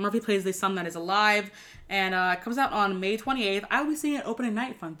 Cillian Murphy plays the son that is alive, and it comes out on May 28th. I will be seeing it opening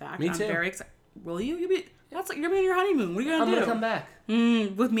night. Fun fact. Me too. I'm very excited. Will you? You're being on your honeymoon. What are you gonna do? I'm gonna come back.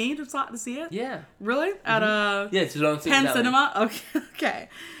 With me to see it? Yeah. Really? At Yeah, so don't see Penn that Cinema. Okay.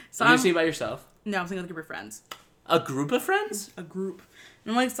 So You see it by yourself? No, I'm seeing with a group of friends. A group of friends? A group.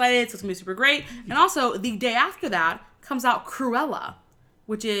 And I'm really excited. So it's gonna be super great. And also the day after that comes out Cruella,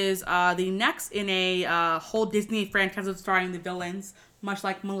 which is the next in a whole Disney franchise of starring the villains, much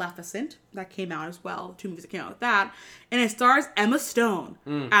like Maleficent, that came out as well. 2 movies that came out with that. And it stars Emma Stone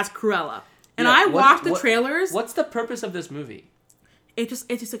as Cruella. And Yeah, I watched the trailers. What's the purpose of this movie? It's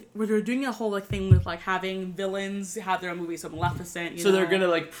just like we're doing a whole like thing with like having villains have their own movies. So Maleficent, So they're gonna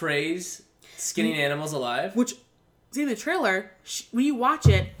like praise skinning animals alive? which see in the trailer, when you watch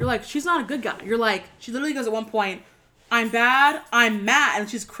it, you're like, she's not a good guy. You're like, she literally goes at one point, I'm bad, I'm mad, and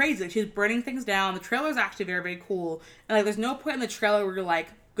she's crazy. She's burning things down. The trailer is actually very, very cool. And like, there's no point in the trailer where you're like,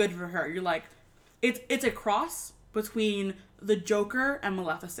 good for her. You're like, it's a cross between the Joker and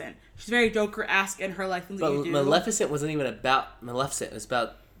Maleficent. She's very Joker-esque in her like things that you But do. Maleficent wasn't even about Maleficent. It was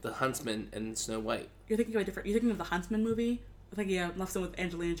about the huntsman and Snow White. You're thinking of You're thinking of the Huntsman movie. I'm thinking of Maleficent with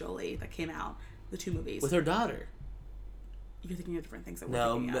Angelina Jolie that came out. The 2 movies. With her daughter. You're thinking of different things that we're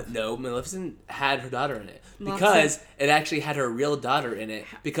thinking of. No, Maleficent had her daughter in it. Maleficent- Because it actually had her real daughter in it.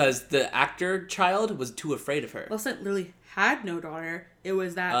 Because the actor child was too afraid of her. Maleficent literally had no daughter. It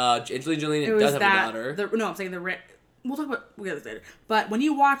was that. Angelina Jolie it was does have that. a daughter. I'm saying we'll talk about this later. But when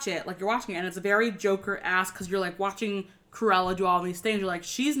you watch it, like you're watching it, and it's a very Joker-esque because you're like watching Cruella do all these things. You're like,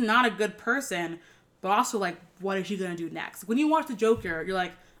 she's not a good person, but also like, what is she gonna do next? When you watch the Joker, you're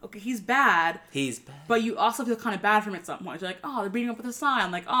like, okay, he's bad. He's bad. But you also feel kind of bad for him at some point. You're like, oh, they're beating him up with a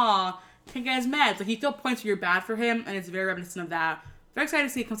sign. Like, oh, can't get his meds. Like, he still points where you're bad for him, and it's very reminiscent of that. Very excited to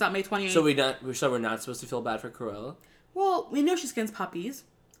see it comes out May 28th. So we're not supposed to feel bad for Cruella? Well, we know she skins puppies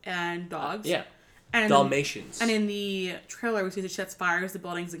and dogs. Yeah. And Dalmatians. And in the trailer, we see that she sets fires to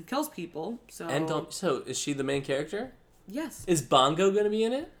buildings and kills people. So So is she the main character? yes, Is Bongo going to be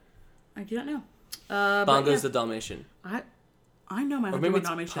in it? I do not know. Bongo's the Dalmatian. I know my Or maybe 101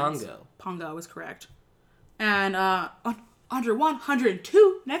 it's Dalmatians. Pongo. Pongo is correct. And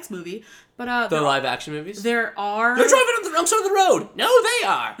 102 next movie, but The live action movies? there are They're driving on the wrong side of the road! No, they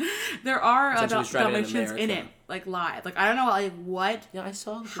are! there are Essentially just driving in Dalmatians in America. it, like live. Like I don't know like what Yeah, I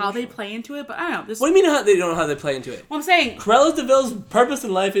saw how they play into it, but I don't know. This What do you mean they don't know how they play into it? well, I'm saying Cruella de Vil's purpose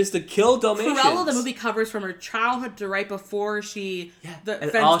in life is to kill Dalmatians. Cruella, the movie covers from her childhood to right before she the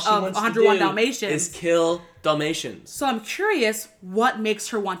and fence all she of wants 101 to do Dalmatians. is kill Dalmatians. So I'm curious what makes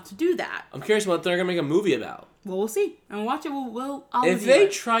her want to do that. I'm curious what they're gonna make a movie about. Well, we'll see. And we'll watch it. I'll If review they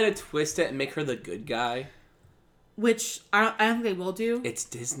it. try to twist it and make her the good guy, Which I don't think they will do. it's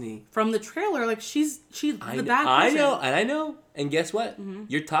Disney. From the trailer, like she's the I bad person. I know. And guess what?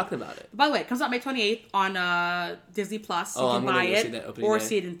 You're talking about it. By the way, it comes out May 28th on Disney Plus. You Oh, can I'm gonna buy go see it that opening or night.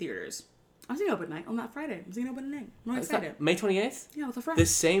 see it in theaters. I'm seeing it open night on that Friday. I'm seeing it open night. I'm really excited. May 28th? Yeah, it's a Friday. The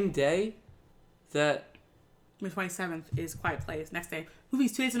same day that... May 27th is Quiet Place. Next day.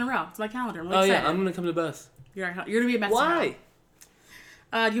 Movies 2 days in a row. It's my calendar. I'm Oh, really excited. yeah, I'm going to come to both. You're going to be a mess. Why?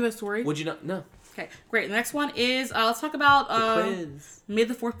 Do you have a story? Would you not? No. Okay, great. The next one is, let's talk about Quiz. May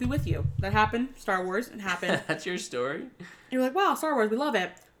the 4th be with you. That happened. Star Wars. It happened. That's your story? You're like, wow, Star Wars, we love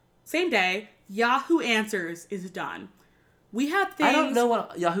it. Same day, Yahoo Answers is done. We have things... I don't know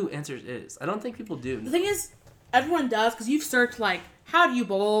what Yahoo Answers is. I don't think people do. The thing is, everyone does, because you've searched, like, how do you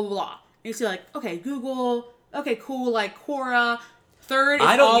blah, blah, blah, blah. And you see, like, okay, Google, okay, cool, like, Quora. Third is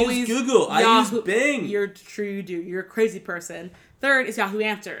I don't always use Google. I use Bing. You're true, you do. You're a crazy person. Third is Yahoo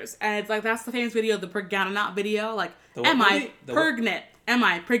Answers. And it's like, that's the famous video, the Pregnant video. Like, The what am I movie? The what? pregnant? Am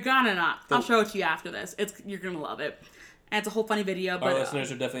I pregnant? I'll show it to you after this. You're going to love it. And it's a whole funny video. But Our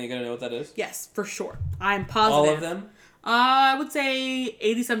listeners are definitely going to know what that is. yes, for sure. I'm positive. All of them? I would say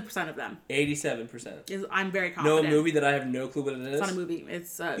 87% of them. 87%. I'm very No confident. movie that I have no clue what it is? It's not a movie.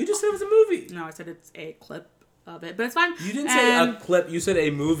 It's You just said it was a movie. no, I said it's a clip of it, but it's fine. You didn't say a clip. You said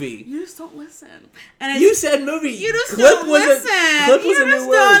a movie. You just don't listen. And it's, You said movie. you just clip don't was listen. Clip was you a just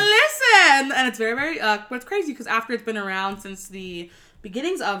new don't word. listen. And it's very, very. But it's crazy because after it's been around since the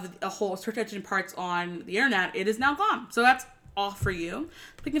beginnings of a whole search engine parts on the internet, it is now gone. So that's all for you.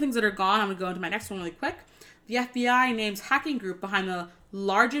 Speaking of things that are gone, I'm gonna go into my next one really quick. The FBI names hacking group behind the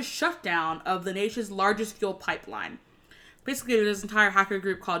largest shutdown of the nation's largest fuel pipeline. Basically, there's this entire hacker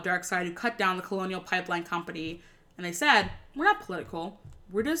group called DarkSide who cut down the Colonial Pipeline Company, and they said, we're not political.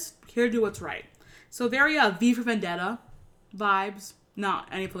 We're just here to do what's right. So very V for Vendetta vibes, not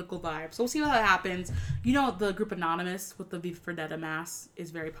any political vibes. So we'll see how that happens. You know, the group Anonymous with the V for Vendetta mask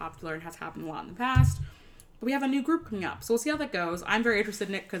is very popular and has happened a lot in the past. But we have a new group coming up, so we'll see how that goes. I'm very interested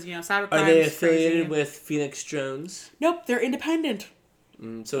in it because, you know, cybercrime. Are they affiliated with Phoenix Jones? Nope, they're independent.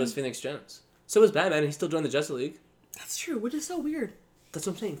 So is Phoenix Jones. So is Batman. He still joined the Justice League. That's true, which is so weird. That's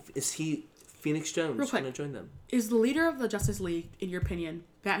what I'm saying. Is he Phoenix Jones Real quick. going to join them? Is the leader of the Justice League, in your opinion,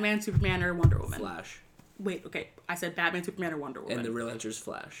 Batman, Superman, or Wonder Woman? Flash. Wait, okay. I said Batman, Superman, or Wonder Woman. And the real answer is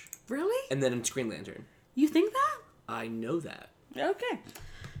Flash. Really? And then Green Lantern. You think that? I know that. Okay.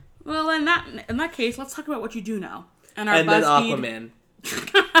 Well, in that case, let's talk about what you do know. And our And then BuzzFeed... Aquaman.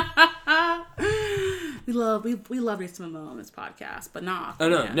 we love Jason Momoa on this podcast, but not Oh,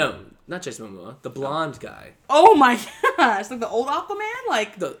 Aquaman. no. Not Jason Momoa. The blonde guy. Oh my gosh. Like the old Aquaman?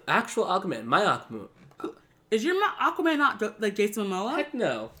 Like, The actual Aquaman. My Aquaman. is your Aquaman not like Jason Momoa? Heck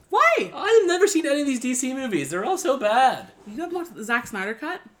no. Why? I've never seen any of these DC movies. They're all so bad. You haven't watched the Zack Snyder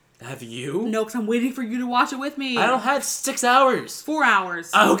cut? Have you? No, because I'm waiting for you to watch it with me. I don't have 6 hours. 4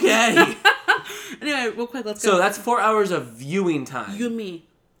 hours. Okay. Anyway, real quick, let's go. So that's 4 hours of viewing time. You and me.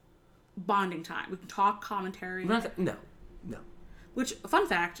 Bonding time. We can talk commentary. No. Which, fun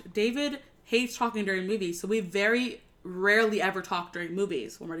fact, David hates talking during movies, so we very rarely ever talk during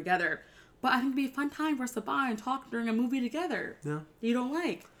movies when we're together. But I think it'd be a fun time for us to bond and talk during a movie together. No. You don't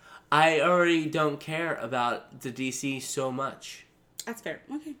like. I already don't care about the DC so much. That's fair.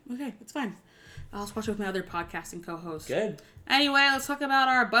 Okay, it's fine. I'll just watch it with my other podcasting co-host. Good. Anyway, let's talk about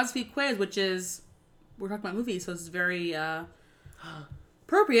our BuzzFeed quiz, which is, we're talking about movies, so it's very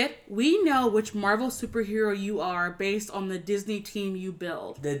appropriate. We know which Marvel superhero you are based on the Disney team you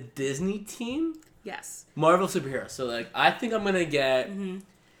build. The Disney team? Yes. Marvel superhero. So, like, I think I'm going to get... Mm-hmm.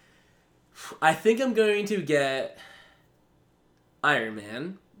 I think I'm going to get Iron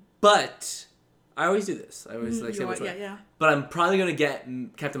Man, but... I always do this. I always say which one. Yeah. But I'm probably going to get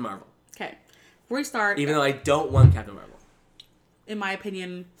Captain Marvel. Okay. Before we start... Even though I don't want Captain Marvel. In my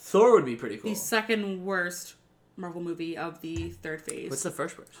opinion... Thor would be pretty cool. The second worst Marvel movie of the third phase. What's the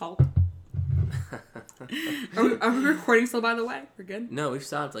first worst? Hulk. Are we recording still, by the way? We're good? No, we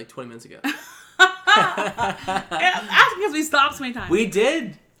stopped like 20 minutes ago. That's because we stopped so many times. We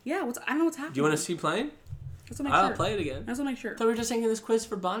did. Yeah, I don't know what's happening. Do you want to see playing? Let's make I'll sure. play it again. Let's make sure. I thought we were just taking this quiz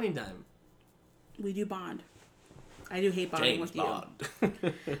for bonding time. We do bond. I do hate bonding James with you.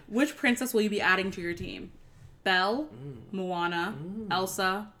 Bond. Which princess will you be adding to your team? Belle, Moana,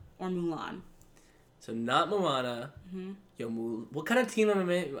 Elsa, or Mulan? So not Moana. Yo, what kind of team am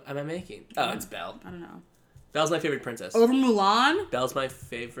I making? Oh, it's Belle. I don't know. Belle's my favorite princess. Over Mulan? Belle's my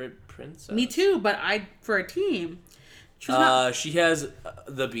favorite princess. Me too, but for a team. She has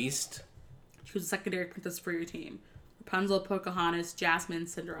the Beast. She was a secondary princess for your team. Rapunzel, Pocahontas, Jasmine,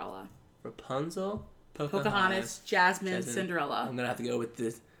 Cinderella. Rapunzel, Pocahontas, Jasmine, Cinderella. I'm gonna have to go with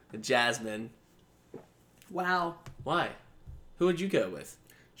the Jasmine. Wow. Why? Who would you go with?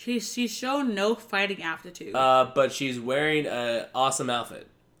 She's shown no fighting aptitude. But she's wearing an awesome outfit.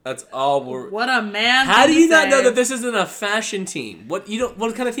 That's all we're. What a man! How do you not say. know that this isn't a fashion team? What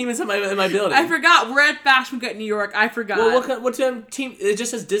kind of team is am I building? I forgot. We're at Fashion Week at New York. I forgot. Well, what kind of team? It just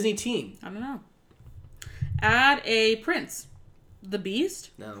says Disney team. I don't know. Add a prince. The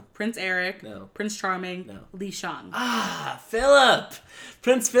Beast. No. Prince Eric. No. Prince Charming. No. Li Shang. Ah, Philip.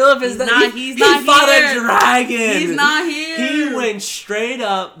 Prince Philip is He's he not fought here. a dragon. He's not here. He went straight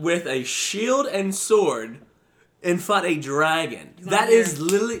up with a shield and sword and fought a dragon. That here. is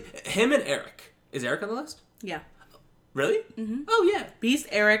literally him and Eric. Is Eric on the list? Yeah. Really? Mm-hmm. Oh yeah. Beast,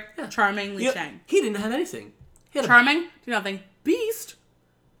 Eric, Charming, Li Yeah, Shang. he didn't have anything. He had Charming, do nothing. Beast,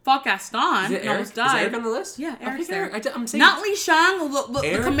 fought Gaston, Is it and Eric? almost Is died. Eric on the list? Yeah, I Eric's think Eric. there. I'm saying Not Li Shang, the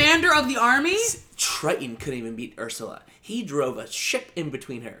Eric? commander of the army. Triton couldn't even beat Ursula. He drove a ship in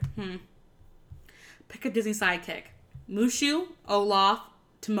between her. Pick a Disney sidekick. Mushu, Olaf,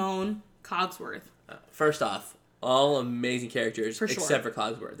 Timon, Cogsworth. First off, all amazing characters For sure. except for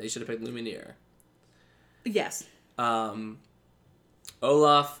Cogsworth. They should have picked Lumiere. Yes.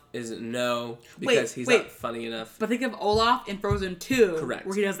 Olaf is no because he's not funny enough. But think of Olaf in Frozen 2. Correct.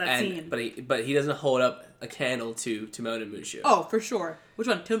 Where he does that scene. But he doesn't hold up a candle to Timon and Mushu. Oh, for sure. Which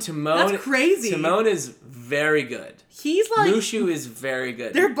one? Timon. That's crazy. Timon is very good. He's like... Mushu is very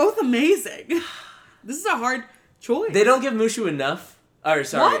good. They're both amazing. This is a hard choice. They don't give Mushu enough. Or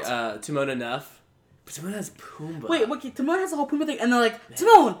sorry, What? Timon enough. But Timon has Pumbaa. Wait, Timon has the whole Pumbaa thing, and they're like,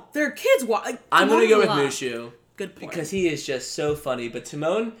 Timon, there are kids. I'm gonna go with Mushu. Good point. Because he is just so funny. But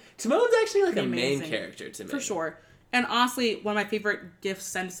Timon's actually like a main Amazing. character to me. For sure. And honestly, one of my favorite gifts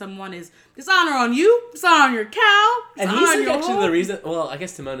sent to someone is dishonor on you, dishonor on your cow, And dishonor he's on like your actually home. the reason. Well, I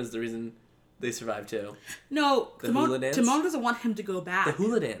guess Timon is the reason they survive too. No, The hula dance? Timon doesn't want him to go back. The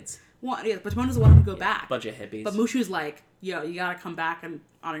hula dance. But Timon doesn't want him to go back. Bunch of hippies. But Mushu's like, yo, you gotta come back and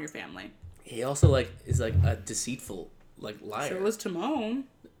honor your family. He also like is like a deceitful like liar. So was Timon.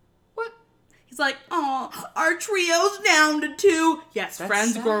 What? He's like, oh, our trio's down to 2. Yes, That's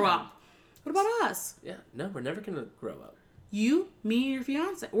friends sad. grow up. What about us? Yeah. No, we're never gonna grow up. You, me, and your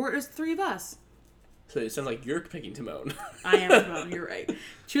fiance. Or there's 3 of us. So it sounds like you're picking Timon. I am Timon, you're right.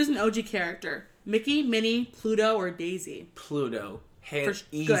 Choose an OG character. Mickey, Minnie, Pluto, or Daisy. Pluto.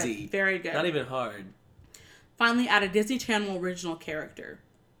 Easy. Good. Very good. Not even hard. Finally, add a Disney Channel original character.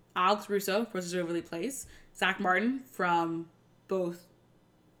 Alex Russo, versus Waverly Place. Zach Martin from both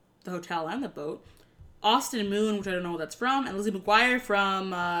The Hotel and The Boat. Austin Moon, which I don't know what that's from. And Lizzie McGuire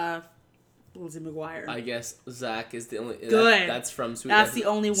from Lizzie McGuire. I guess Zach is the only. Good. That's from Sweet That's Life. the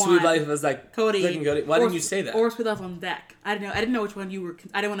only one. Sweet Life was like Cody. Why didn't you say that? Or Sweet Life on Deck. I didn't know which one you were.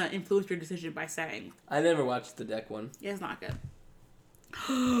 I didn't want to influence your decision by saying. I never watched the deck one. Yeah, it's not good.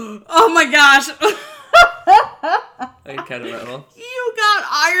 Oh my gosh. I kind of know. You got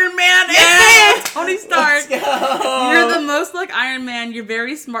Iron Man and Tony Stark. Let's go. You're the most like Iron Man. You're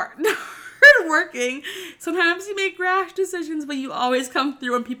very smart. Hardworking. Sometimes you make rash decisions, but you always come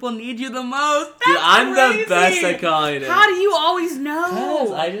through when people need you the most. That's Dude, I'm crazy. the best at calling it. How do you always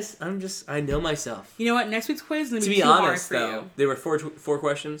know? I know myself. You know what? Next week's quiz is going To to be be too hard honest, for though, you. there were four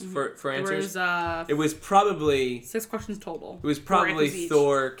questions for There answers. was It was probably 6 questions total. it was 4 probably answers each.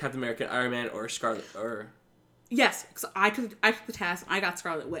 Thor, Captain America, Iron Man, or Scarlet or Yes, because I took the test and I got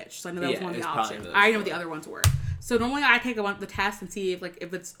Scarlet Witch, so I know that was Yeah, one of the it's probably options. those I know four. what the other ones were. So normally I take the test and see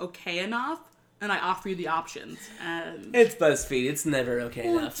if it's okay enough, and I offer you the options. And it's BuzzFeed. It's never okay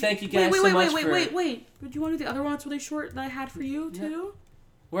enough. Thank you guys so much for. Wait. Do you want to do the other one that's really short that I had for you too?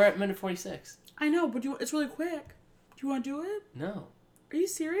 We're at minute 46. I know, but it's really quick. Do you want to do it? No, Are you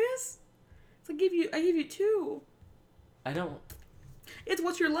serious? So I give you 2. I don't. It's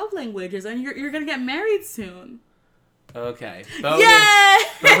what's your love languages, and you're gonna get married soon. Okay. Yay!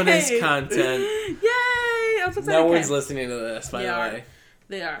 Bonus content. Yay! I'm so excited. No Okay. one's listening to this, by They the are. way.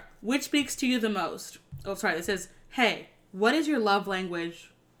 They are. Which speaks to you the most? Oh, sorry. It says, hey, what is your love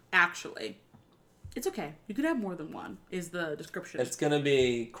language actually? It's okay. You could have more than one, is the description. It's gonna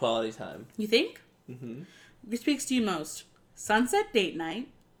be quality time. You think? Mm-hmm. Which speaks to you most? Sunset date night,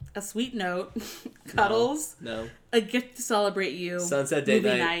 a sweet note, cuddles, No. a gift to celebrate you, Sunset date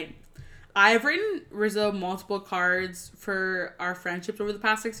movie night. I've written Rizzo multiple cards for our friendships over the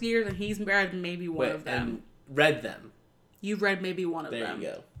past 6 years, and he's read maybe one of them. And read them. You've read maybe one of There them. you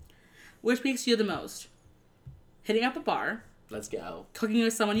go. Which speaks to you the most? Hitting up a bar, Let's go. cooking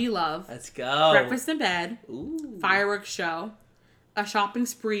with someone you love, Let's go. breakfast in bed, Ooh. fireworks show, a shopping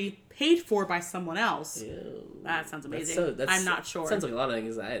spree paid for by someone else. Ew. That sounds amazing. I'm not sure. Sounds like a lot of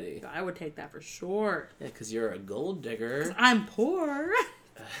anxiety. I would take that for sure. Yeah, because you're a gold digger. I'm poor.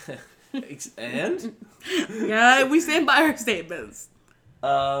 And? Yeah, we stand by our statements.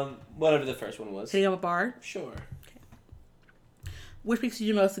 Whatever the first one was. Hitting up a bar, Sure. which speaks to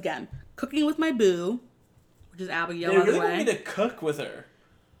you most again? Cooking with my boo, which is Abigail, They by the really want me way. to cook with her.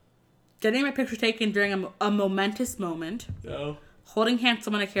 Getting my picture taken during a momentous moment. No. Holding hands with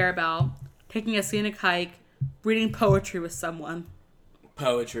someone I care about. Taking a scenic hike. Reading poetry with someone.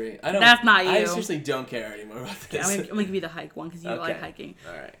 Poetry. I don't. That's not I you. seriously don't care anymore about this. I'm gonna give you the hike one because you like hiking.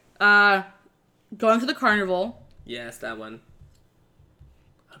 All right. Going to the carnival. Yes, that one.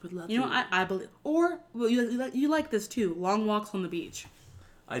 I would love. You know, I believe. Or well, you like this too. Long walks on the beach.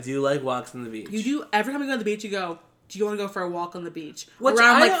 I do like walks on the beach. You do every time you go to the beach. You go. Do you want to go for a walk on the beach? Which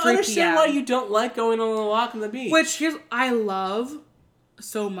Around I like don't 3 understand p.m. why you don't like going on a walk on the beach. Which I love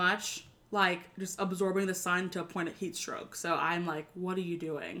so much. Like just absorbing the sun to a point of heat stroke. So I'm like, what are you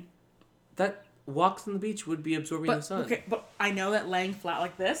doing? That walks on the beach would be absorbing the But sun. okay, but I know that laying flat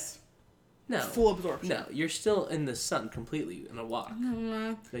like this, No. full absorption. No, you're still in the sun completely in a walk.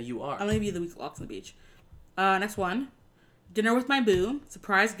 No, you are. I'm gonna be the week walks on the beach. Next one. Dinner with my boo,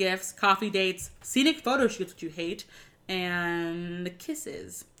 surprise gifts, coffee dates, scenic photo shoots which you hate, and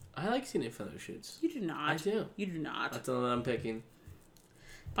kisses. I like scenic photo shoots. You do not. I do. You do not. That's the one I'm picking.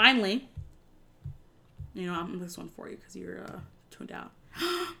 Finally, I'm this one for you because you're tuned out.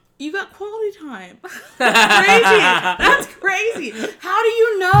 You got quality time. That's crazy. That's crazy. How do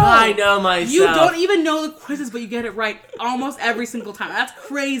you know? I know myself. You don't even know the quizzes, but you get it right almost every single time. That's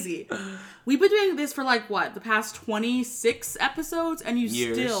crazy. We've been doing this for like what? The past 26 episodes, and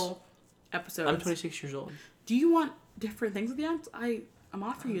Years. still episodes. I'm 26 years old. Do you want different things at the end? I'm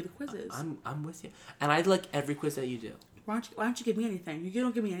offering you the quizzes. I'm with you, and I like every quiz that you do. Why don't you give me anything? You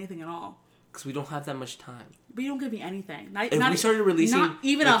don't give me anything at all. Because we don't have that much time. But you don't give me anything. If we started releasing... Not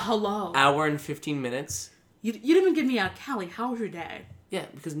even a hello. Hour and 15 minutes... You didn't even give me a, Callie, how was your day? Yeah,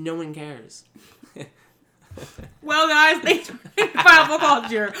 because no one cares. Well, guys, thanks for Pineapple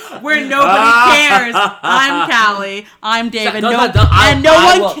Culture, where nobody cares. I'm Callie. I'm David. I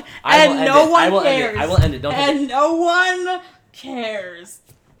will end it. Don't And no one cares.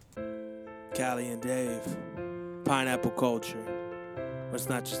 Callie and Dave, Pineapple Culture. But it's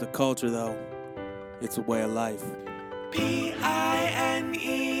not just a culture, though. It's a way of life. Pineapple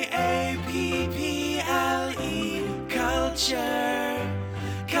culture.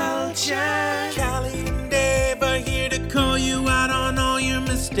 Culture. Callie and Dave are here to call you out on all your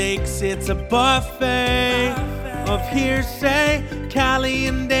mistakes. It's a buffet of hearsay. Callie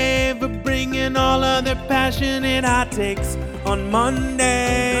and Dave are bringing all of their passionate hot takes on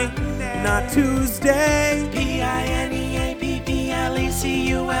Monday, not Tuesday. Pineapple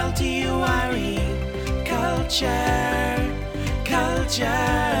culture.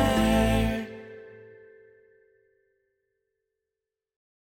 Culture.